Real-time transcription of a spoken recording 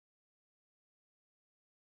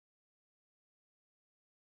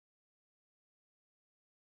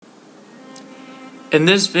In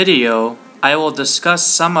this video, I will discuss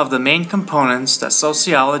some of the main components that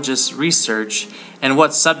sociologists research and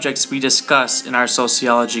what subjects we discuss in our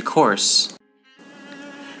sociology course.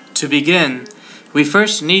 To begin, we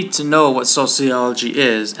first need to know what sociology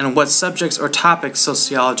is and what subjects or topics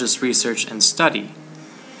sociologists research and study.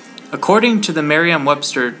 According to the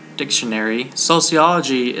Merriam-Webster Dictionary,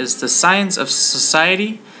 sociology is the science of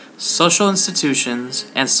society, social institutions,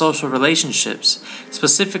 and social relationships,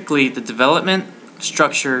 specifically the development,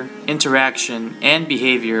 structure, interaction, and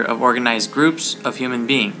behavior of organized groups of human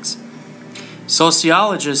beings.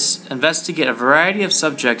 Sociologists investigate a variety of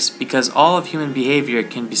subjects because all of human behavior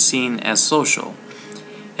can be seen as social.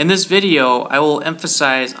 In this video, I will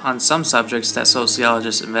emphasize on some subjects that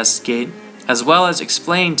sociologists investigate, as well as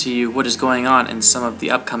explain to you what is going on in some of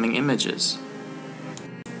the upcoming images.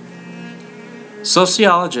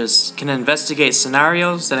 Sociologists can investigate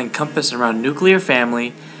scenarios that encompass around nuclear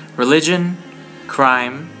family, religion,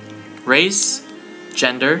 crime, race,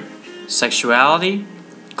 gender, sexuality,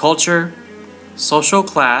 culture, social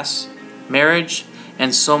class, marriage,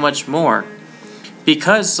 and so much more.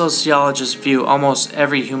 Because sociologists view almost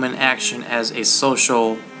every human action as a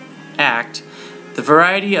social act, the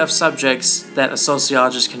variety of subjects that a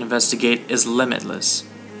sociologist can investigate is limitless.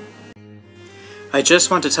 I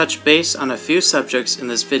just want to touch base on a few subjects in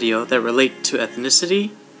this video that relate to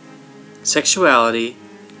ethnicity, sexuality,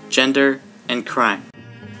 gender, and crime.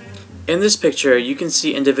 In this picture, you can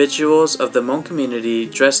see individuals of the Hmong community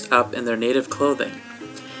dressed up in their native clothing.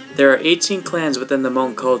 There are 18 clans within the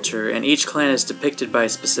Hmong culture, and each clan is depicted by a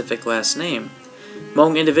specific last name.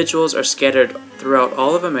 Hmong individuals are scattered throughout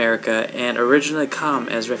all of America and originally come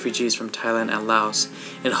as refugees from Thailand and Laos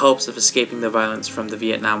in hopes of escaping the violence from the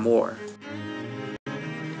Vietnam War.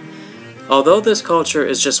 Although this culture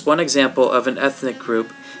is just one example of an ethnic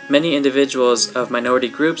group, many individuals of minority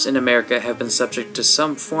groups in America have been subject to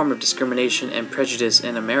some form of discrimination and prejudice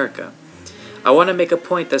in America. I want to make a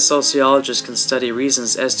point that sociologists can study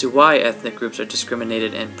reasons as to why ethnic groups are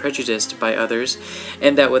discriminated and prejudiced by others,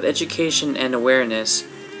 and that with education and awareness,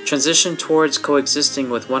 transition towards coexisting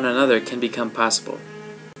with one another can become possible.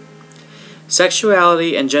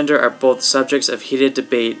 Sexuality and gender are both subjects of heated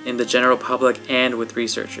debate in the general public and with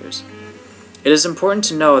researchers. It is important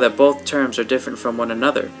to know that both terms are different from one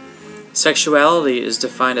another. Sexuality is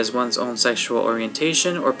defined as one's own sexual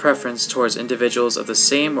orientation or preference towards individuals of the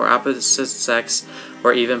same or opposite sex,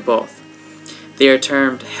 or even both. They are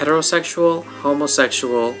termed heterosexual,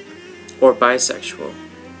 homosexual, or bisexual.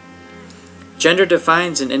 Gender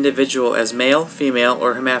defines an individual as male, female,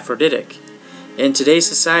 or hermaphroditic. In today's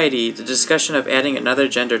society, the discussion of adding another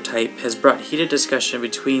gender type has brought heated discussion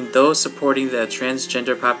between those supporting the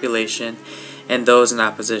transgender population and those in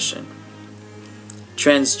opposition.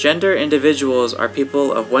 Transgender individuals are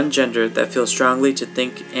people of one gender that feel strongly to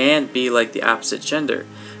think and be like the opposite gender.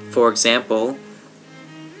 For example,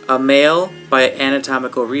 a male by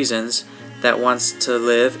anatomical reasons that wants to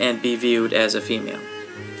live and be viewed as a female.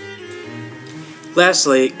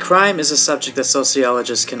 Lastly, crime is a subject that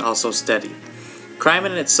sociologists can also study. Crime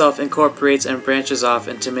in itself incorporates and branches off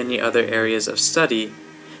into many other areas of study.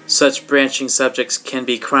 Such branching subjects can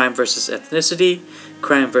be crime versus ethnicity,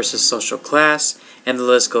 crime versus social class, and the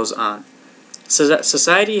list goes on.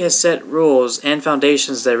 Society has set rules and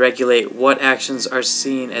foundations that regulate what actions are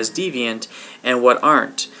seen as deviant and what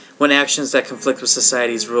aren't. When actions that conflict with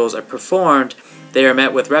society's rules are performed, they are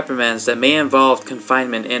met with reprimands that may involve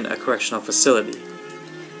confinement in a correctional facility.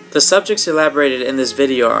 The subjects elaborated in this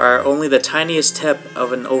video are only the tiniest tip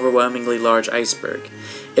of an overwhelmingly large iceberg.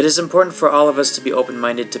 It is important for all of us to be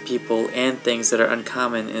open-minded to people and things that are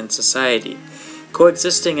uncommon in society.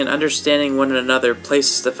 Coexisting and understanding one another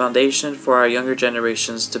places the foundation for our younger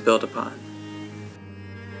generations to build upon.